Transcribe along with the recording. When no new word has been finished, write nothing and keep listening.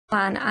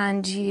plan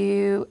and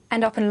you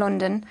end up in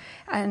London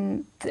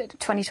and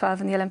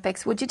 2012 in the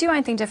Olympics. Would you do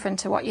anything different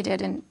to what you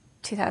did in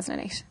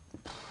 2008?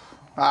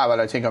 Well,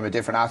 I think I'm a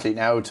different athlete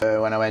now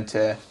to when I went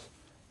to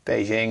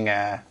Beijing.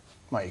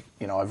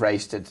 I've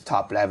raced at the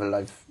top level.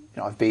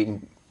 I've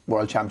beaten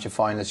World Championship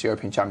finalists,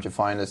 European Championship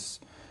finalists,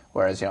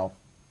 whereas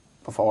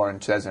before in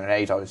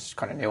 2008 I was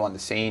kind of new on the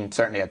scene,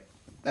 certainly at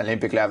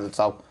Olympic level.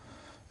 So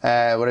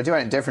would I do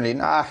anything differently?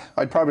 Nah,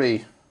 I'd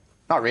probably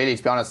not really,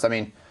 to be honest. I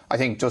mean, I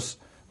think just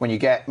when you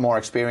get more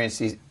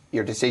experience,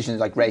 your decisions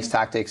like race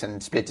tactics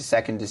and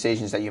split-second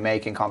decisions that you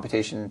make in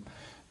competition,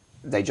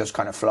 they just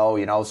kind of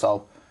flow,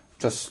 So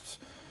just,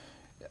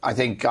 I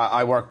think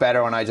I work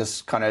better when I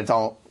just kind of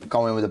don't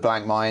go in with a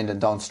blank mind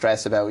and don't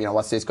stress about,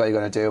 what's this guy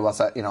going to do, what's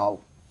that,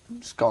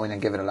 just go in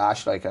and give it a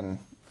lash, and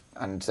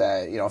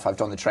if I've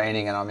done the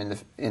training and I'm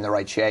in the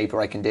right shape,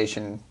 right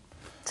condition.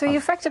 So are you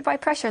affected by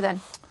pressure then?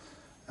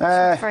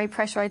 Very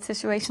pressurised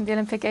situation, the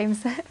Olympic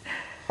Games.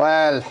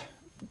 Well,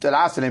 the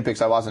last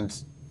Olympics I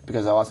wasn't,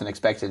 because I wasn't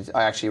expected.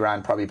 I actually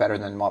ran probably better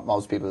than what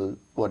most people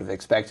would have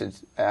expected.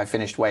 I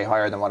finished way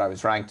higher than what I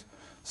was ranked.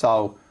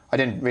 So I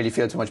didn't really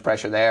feel too much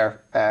pressure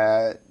there.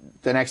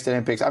 The next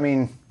Olympics, I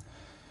mean,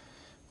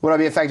 would I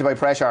be affected by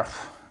pressure?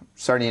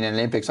 Certainly in the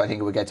Olympics, I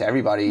think it would get to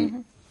everybody.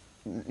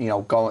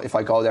 If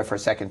I go there for a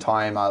second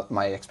time,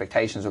 my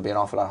expectations would be an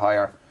awful lot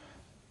higher.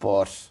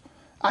 But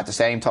at the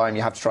same time,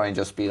 you have to try and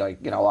just be like,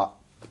 you know what,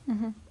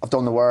 I've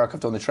done the work, I've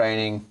done the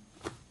training,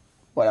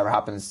 whatever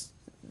happens,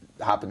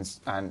 happens.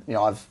 And,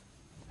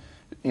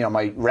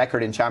 my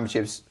record in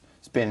championships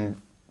has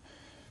been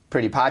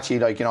pretty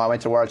patchy. I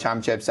went to World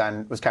Championships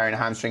and was carrying a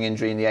hamstring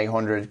injury in the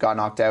 800, got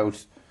knocked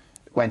out,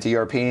 went to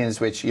Europeans,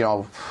 which,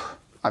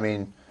 I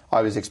mean,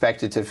 I was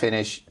expected to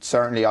finish,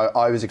 certainly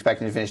I was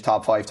expecting to finish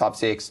top 5, top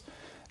 6.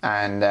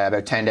 And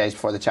about 10 days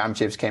before the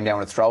championships, came down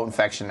with a throat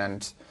infection.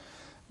 And,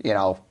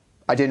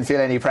 I didn't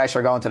feel any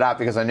pressure going to that,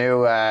 because I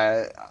knew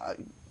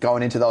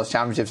going into those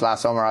championships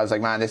last summer, I was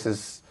like, man, this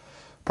is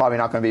probably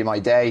not going to be my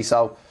day.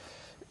 So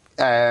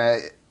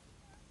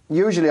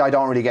usually I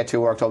don't really get too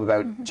worked up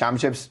about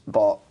championships,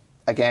 but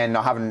again,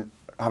 I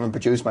haven't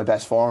produced my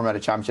best form at the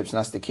championships, and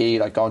that's the key.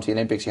 Like going to the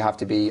Olympics, you have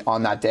to be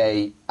on that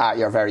day at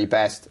your very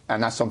best,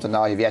 and that's something that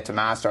I've yet to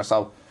master.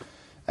 So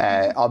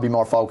I'll be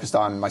more focused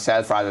on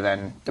myself rather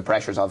than the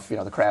pressures of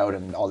the crowd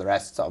and all the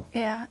rest. So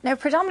yeah. Now,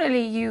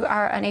 predominantly you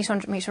are an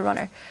 800-metre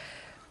runner,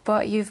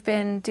 but you've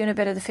been doing a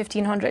bit of the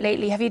 1500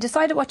 lately. Have you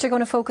decided what you're going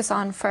to focus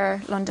on for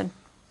London?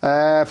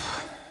 No,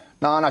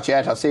 not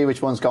yet. I'll see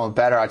which one's going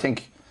better. I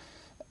think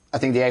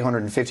the 800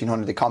 and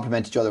 1500, they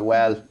complement each other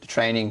well. The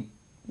training,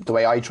 the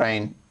way I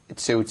train, it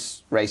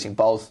suits racing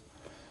both.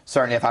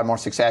 Certainly I've had more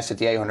success at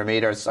the 800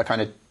 metres. I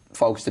kind of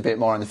focused a bit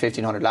more on the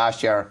 1500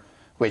 last year,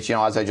 which,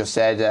 as I just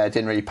said,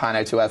 didn't really pan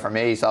out too well for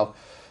me. So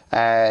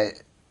I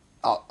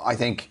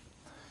think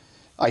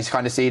I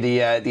kind of see the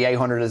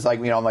 800 as like,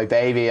 my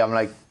baby. I'm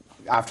like,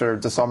 after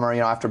the summer,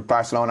 after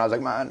Barcelona, I was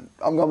like, man,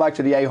 I'm going back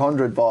to the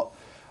 800, but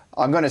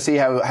I'm going to see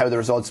how the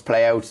results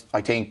play out. I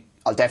think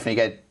I'll definitely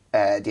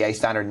get the A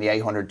standard in the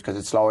 800 because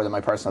it's slower than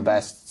my personal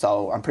best.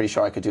 So I'm pretty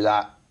sure I could do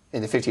that.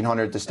 In the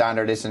 1500, the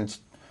standard isn't,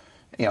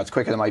 it's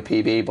quicker than my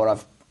PB,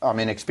 but I'm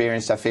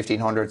inexperienced at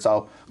 1500.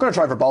 So I'm going to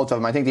try for both of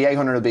them. I think the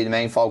 800 will be the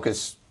main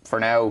focus for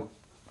now,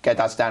 get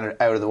that standard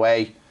out of the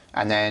way,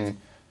 and then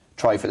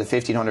try for the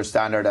 1500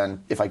 standard.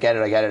 And if I get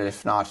it, I get it.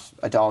 If not,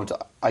 I don't.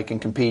 I can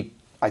compete,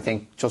 I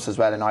think, just as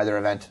well in either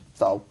event.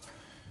 So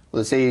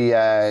we'll see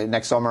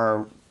next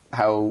summer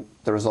how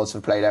the results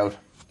have played out.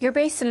 You're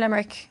based in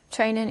Limerick,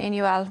 training in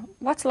UL.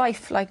 What's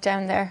life like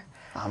down there?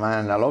 Oh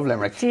man, I love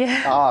Limerick.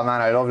 Yeah. Oh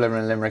man, I love living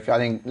in Limerick. I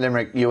think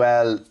Limerick,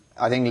 UL,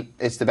 I think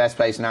it's the best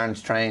place in Ireland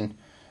to train.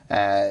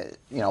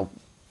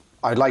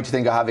 I'd like to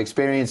think I have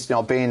experience,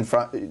 being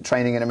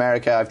training in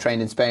America. I've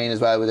trained in Spain as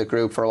well with a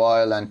group for a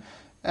while, and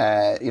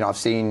I've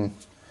seen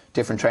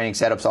different training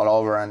setups all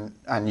over,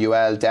 and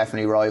UL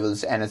definitely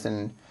rivals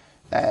anything.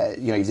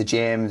 The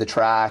gym, the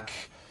track,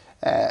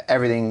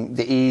 everything,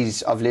 the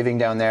ease of living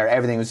down there,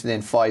 everything was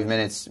within 5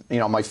 minutes.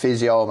 My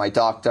physio, my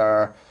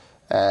doctor,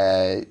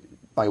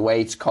 my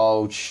weights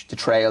coach, the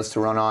trails to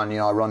run on.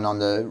 I run on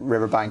the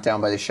riverbank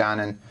down by the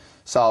Shannon.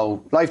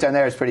 So life down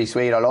there is pretty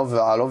sweet. I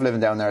love living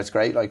down there. It's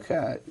great.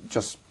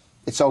 It's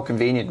so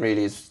convenient.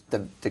 Really, is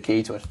the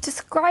key to it.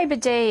 Describe a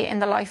day in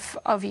the life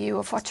of you,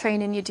 of what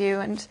training you do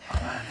and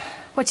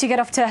what you get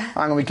up to. I'm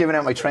going to be giving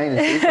out my training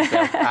secrets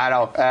there. I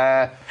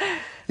know.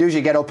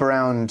 Usually get up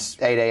around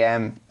 8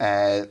 a.m,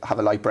 have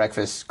a light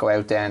breakfast, go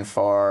out then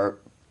for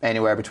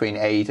anywhere between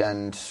 8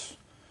 and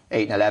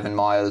 11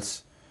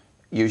 miles.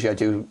 Usually I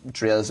do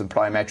drills and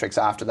plyometrics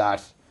after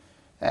that.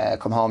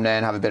 Come home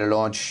then, have a bit of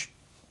lunch,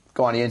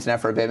 go on the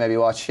internet for a bit, maybe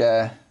watch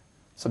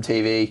some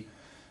TV.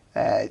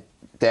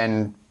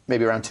 Then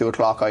maybe around 2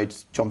 o'clock I'd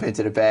jump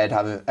into the bed,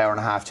 have an hour and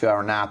a half, 2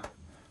 hour nap.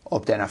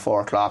 Up then at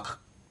 4 o'clock,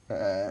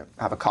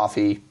 have a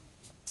coffee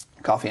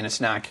and a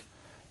snack.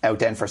 Out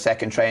then for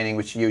second training,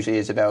 which usually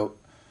is about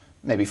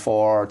maybe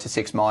 4 to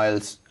 6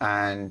 miles,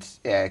 and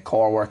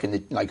core work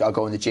I'll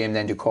go in the gym,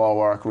 then do core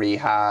work,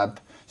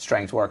 rehab,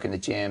 strength work in the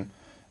gym.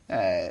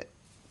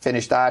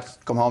 finish that,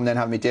 come home, then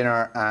have my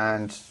dinner,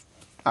 and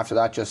after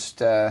that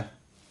just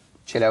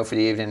chill out for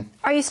the evening.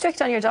 Are you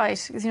strict on your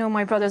diet? Because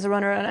my brother's a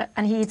runner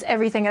and he eats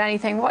everything and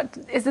anything. What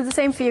is it the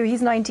same for you?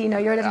 He's 19 now.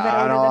 You're a little bit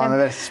older than him. I'm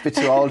a bit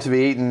too old to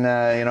be eating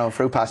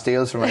fruit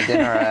pastilles for my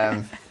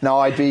dinner. No,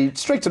 I'd be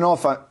strict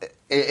enough.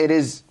 It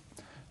is.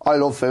 I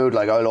love food.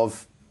 Like, I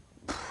love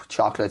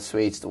chocolate,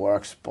 sweets, the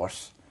works.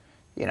 But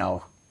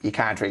you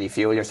can't really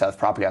fuel yourself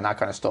properly on that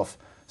kind of stuff.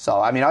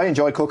 So, I mean, I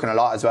enjoy cooking a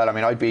lot as well. I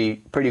mean, I'd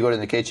be pretty good in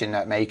the kitchen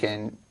at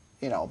making,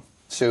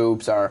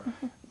 soups or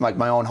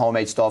my own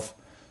homemade stuff.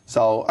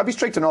 So I'd be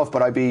strict enough,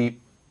 but you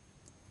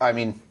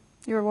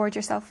reward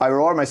yourself. I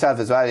reward myself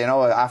as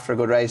well. After a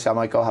good race, I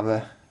might go have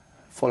a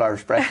full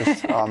Irish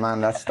breakfast. Oh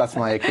man, that's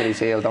my Achilles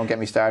heel. Don't get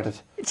me started.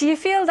 Do you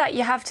feel that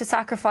you have to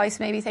sacrifice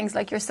maybe things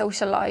like your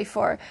social life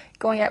or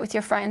going out with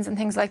your friends and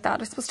things like that?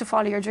 You're supposed to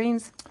follow your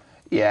dreams.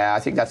 Yeah, I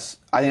think that's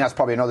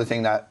probably another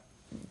thing that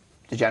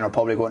the general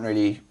public wouldn't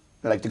really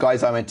like. The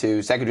guys I went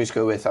to secondary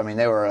school with, I mean,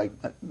 they were like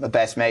my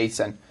best mates,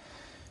 and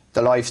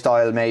the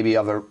lifestyle maybe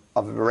of a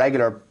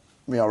regular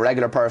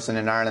person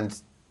in Ireland,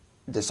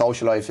 the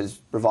social life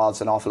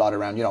revolves an awful lot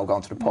around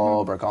going to the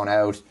pub or going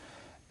out.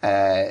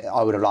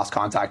 I would have lost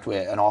contact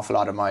with an awful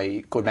lot of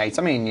my good mates.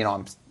 I mean,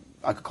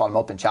 I could call them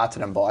up and chat to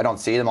them, but I don't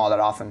see them all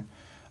that often.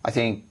 I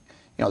think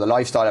the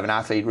lifestyle of an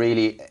athlete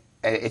really,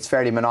 it's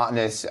fairly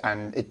monotonous,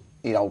 and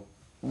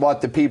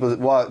what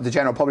the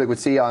general public would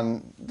see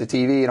on the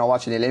TV,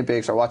 watching the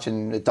Olympics or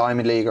watching the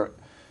Diamond League,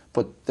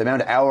 but the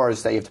amount of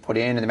hours that you have to put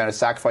in and the amount of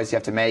sacrifice you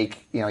have to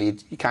make,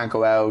 you can't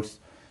go out.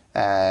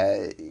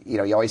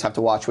 You always have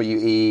to watch what you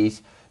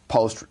eat,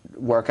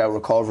 post-workout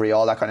recovery,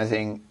 all that kind of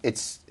thing.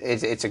 It's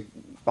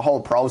a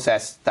whole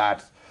process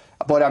that,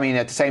 but I mean,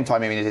 at the same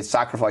time, I mean, it's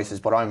sacrifices,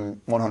 but I'm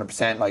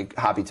 100% like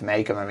happy to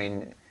make them. I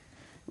mean,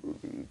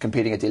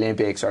 competing at the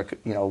Olympics or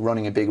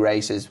running in big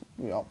races,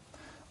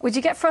 Would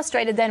you get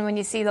frustrated then when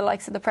you see the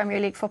likes of the Premier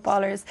League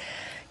footballers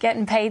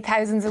getting paid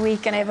thousands a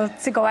week and able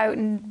to go out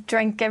and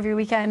drink every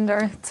weekend,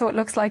 or so it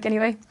looks like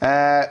anyway?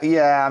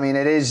 Yeah, I mean,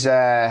 it is.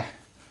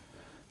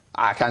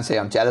 I can't say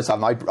I'm jealous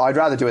of them. I'd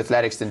rather do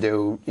athletics than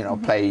do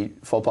play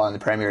football in the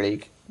Premier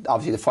League.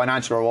 Obviously, the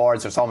financial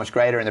rewards are so much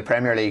greater in the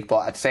Premier League,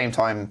 but at the same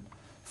time,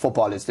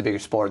 football is the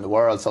biggest sport in the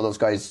world, so those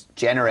guys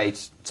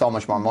generate so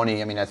much more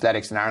money. I mean,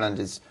 athletics in Ireland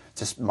is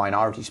just a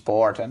minority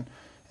sport, and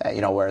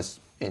whereas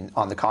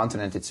on the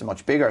continent it's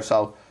much bigger.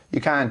 So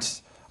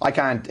I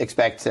can't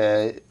expect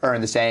to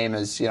earn the same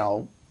as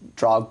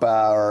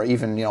Drogba or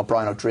even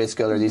Brian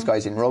O'Driscoll or these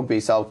guys in rugby.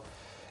 So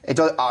it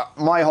does.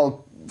 My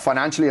whole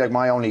financially, like,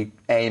 my only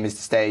aim is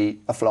to stay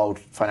afloat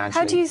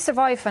financially. How do you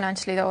survive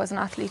financially though as an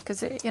athlete?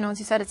 Because as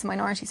you said, it's a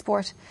minority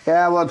sport.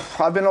 Yeah, well,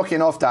 I've been lucky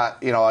enough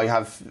that I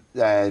have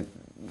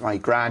my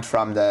grant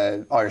from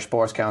the Irish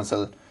Sports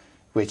Council,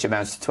 which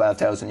amounts to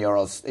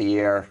 €12,000 a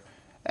year.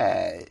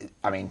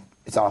 I mean,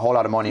 it's not a whole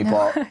lot of money,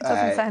 but it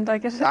doesn't sound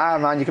like it.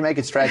 Man, you can make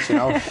it stretch,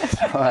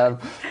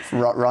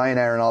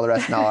 Ryanair and all the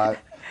rest.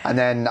 And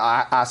then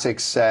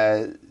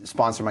ASICS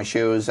sponsor my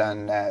shoes,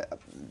 and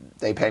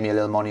they pay me a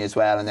little money as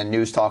well. And then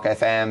News Talk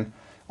FM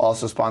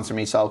also sponsor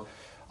me. So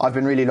I've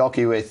been really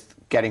lucky with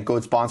getting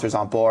good sponsors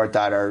on board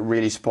that are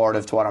really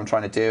supportive to what I'm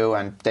trying to do,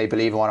 and they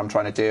believe in what I'm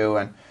trying to do.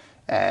 And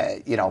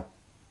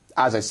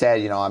as I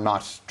said, I'm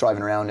not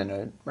driving around in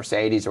a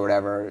Mercedes or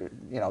whatever,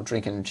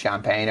 drinking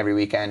champagne every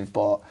weekend,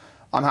 but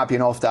I'm happy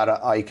enough that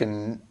I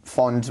can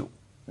fund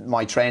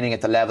my training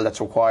at the level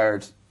that's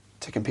required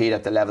to compete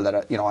at the level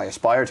that I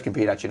aspire to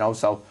compete at.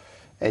 So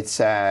it's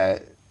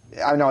I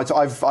know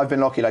I've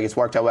been lucky. Like, it's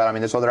worked out well. I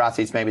mean, there's other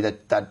athletes maybe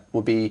that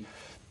would be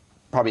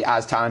probably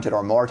as talented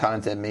or more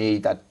talented than me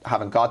that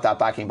haven't got that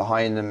backing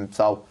behind them.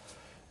 So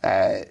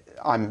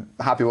I'm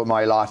happy with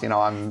my lot.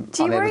 I'm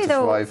Do you unable worry to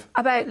though survive.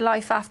 about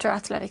life after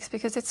athletics,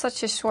 because it's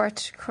such a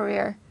short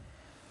career?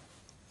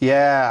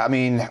 Yeah, I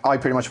mean, I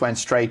pretty much went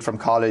straight from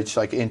college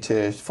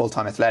into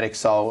full-time athletics.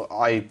 So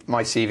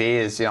my CV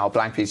is a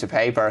blank piece of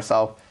paper.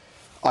 So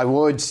I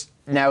would,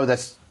 now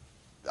that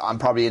I'm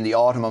probably in the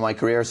autumn of my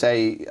career,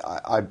 say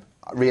I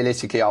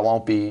realistically I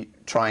won't be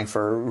trying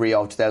for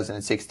Rio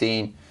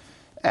 2016.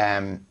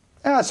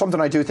 It's something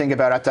I do think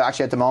about.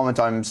 Actually, at the moment,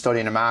 I'm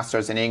studying a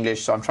master's in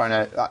English, so I'm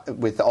trying to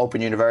with the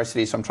Open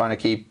University. So I'm trying to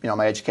keep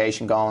my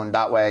education going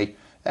that way.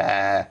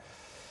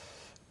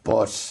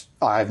 But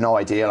I have no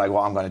idea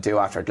what I'm going to do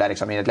after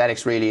athletics. I mean,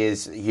 athletics really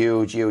is a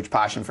huge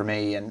passion for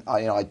me, and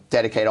I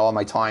dedicate all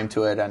my time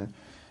to it. And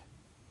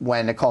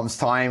when it comes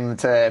time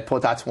to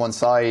put that to one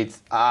side,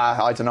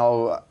 I don't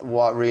know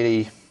what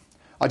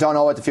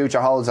the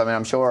future holds. I mean,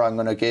 I'm sure I'm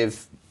going to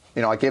give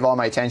I give all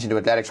my attention to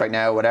athletics right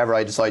now. Whatever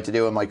I decide to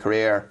do in my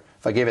career,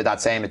 if I give it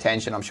that same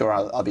attention, I'm sure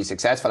I'll be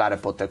successful at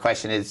it. But the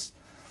question is,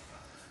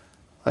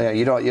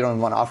 you don't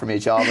want to offer me a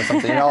job or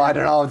something? I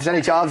don't know if there's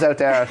any jobs out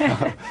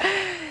there.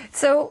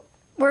 So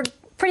we're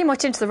pretty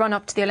much into the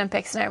run-up to the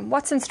Olympics now.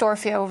 What's in store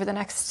for you over the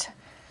next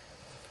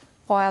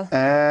while?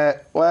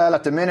 Well,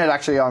 at the minute,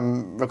 actually,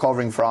 I'm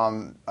recovering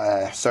from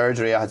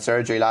surgery. I had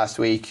surgery last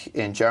week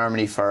in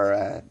Germany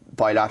for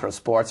bilateral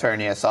sports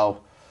hernia.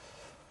 So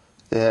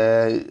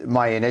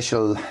my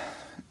initial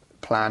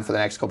plan for the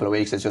next couple of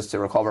weeks is just to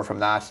recover from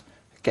that,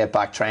 get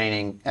back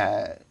training.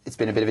 It's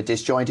been a bit of a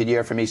disjointed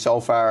year for me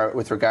so far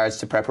with regards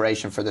to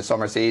preparation for the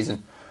summer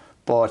season,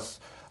 but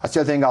I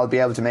still think I'll be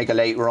able to make a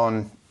late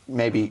run,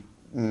 maybe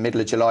middle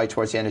of July,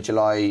 towards the end of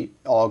July,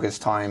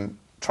 August time,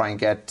 try and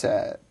get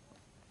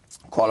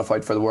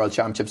qualified for the World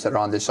Championships that are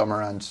on this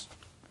summer and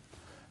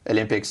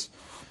Olympics.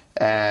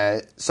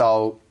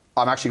 So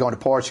I'm actually going to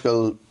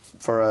Portugal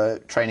for a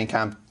training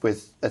camp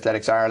with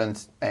Athletics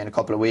Ireland in a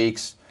couple of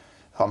weeks.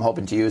 I'm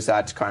hoping to use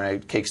that to kind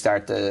of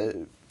kickstart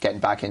the getting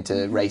back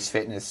into race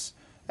fitness.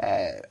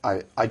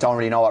 I don't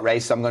really know what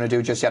race I'm going to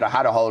do just yet. I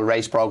had a whole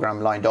race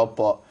program lined up,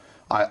 but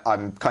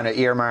I'm kind of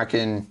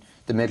earmarking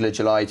the middle of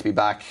July to be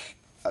back,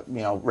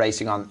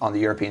 racing on the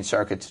European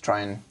circuit to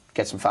try and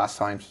get some fast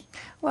times.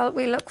 Well,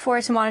 we look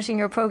forward to monitoring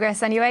your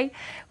progress anyway.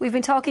 We've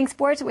been talking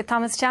sport with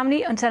Thomas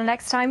Chamney. Until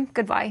next time,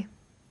 goodbye.